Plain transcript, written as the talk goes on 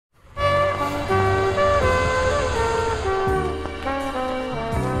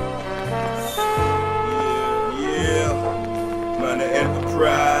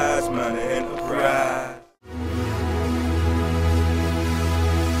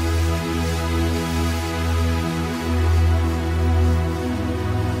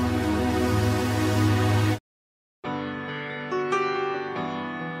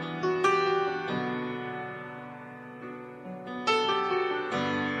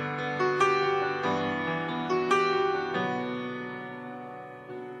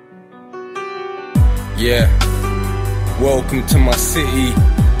Yeah, welcome to my city.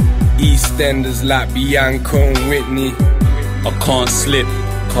 EastEnders like Bianca and Whitney. I can't slip,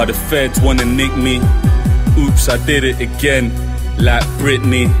 cause the feds wanna nick me. Oops, I did it again, like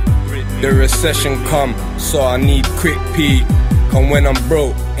Britney. The recession come, so I need quick pee. Cause when I'm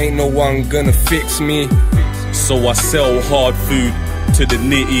broke, ain't no one gonna fix me. So I sell hard food to the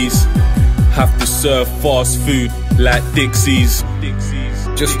nitties. Have to serve fast food like Dixie's.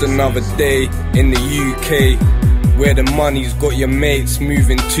 Just another day in the UK, where the money's got your mates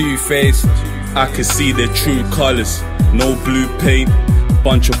moving two-faced. I can see their true colours, no blue paint.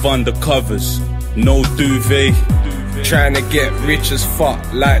 Bunch of undercovers, no duvet. Trying to get rich as fuck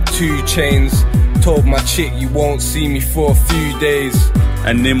like 2 Chainz. Told my chick you won't see me for a few days.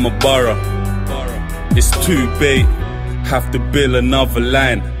 And in my borough, it's too bait. Have to build another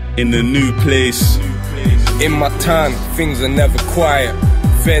line in a new place. In my town, things are never quiet.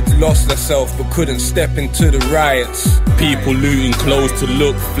 Feds lost themselves but couldn't step into the riots. People looting clothes to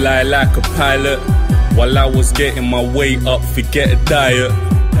look fly like a pilot. While I was getting my weight up, forget a diet.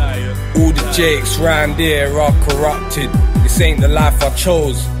 All the jakes round here are corrupted. This ain't the life I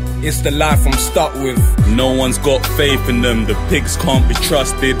chose, it's the life I'm stuck with. No one's got faith in them, the pigs can't be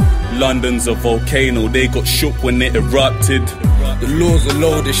trusted. London's a volcano, they got shook when it erupted. The law's a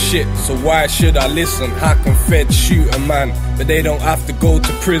load of shit, so why should I listen? How can feds shoot a man, but they don't have to go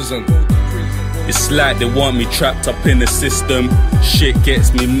to prison? It's like they want me trapped up in the system. Shit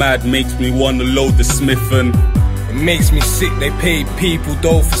gets me mad, makes me wanna load the Smithin'. It makes me sick, they pay people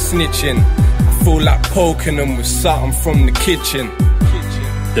dough for snitching. I feel like poking them with something from the kitchen.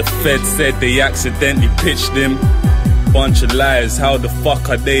 The Fed said they accidentally pitched him. Bunch of liars, how the fuck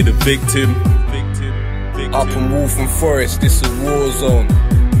are they the victim? Up in Waltham Forest, this a war zone.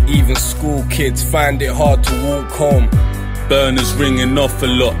 Even school kids find it hard to walk home. Burners ringing off a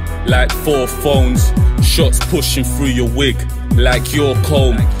lot, like 4 phones. Shots pushing through your wig, like your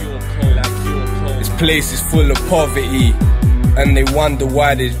comb. This place is full of poverty, and they wonder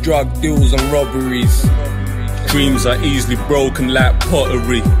why there's drug deals and robberies. Dreams are easily broken like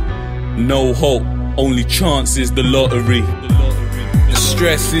pottery. No hope, only chance is the lottery. The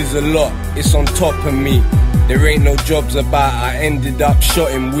stress is a lot, it's on top of me. There ain't no jobs about, I ended up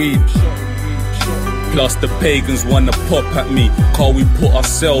shotting weed. Plus the pagans wanna pop at me, cause we put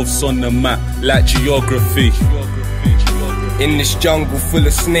ourselves on the map like geography. In this jungle full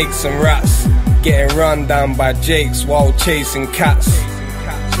of snakes and rats, getting run down by jakes while chasing cats.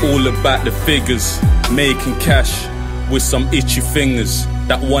 All about the figures, making cash with some itchy fingers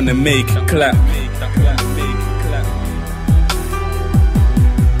that wanna make it clap.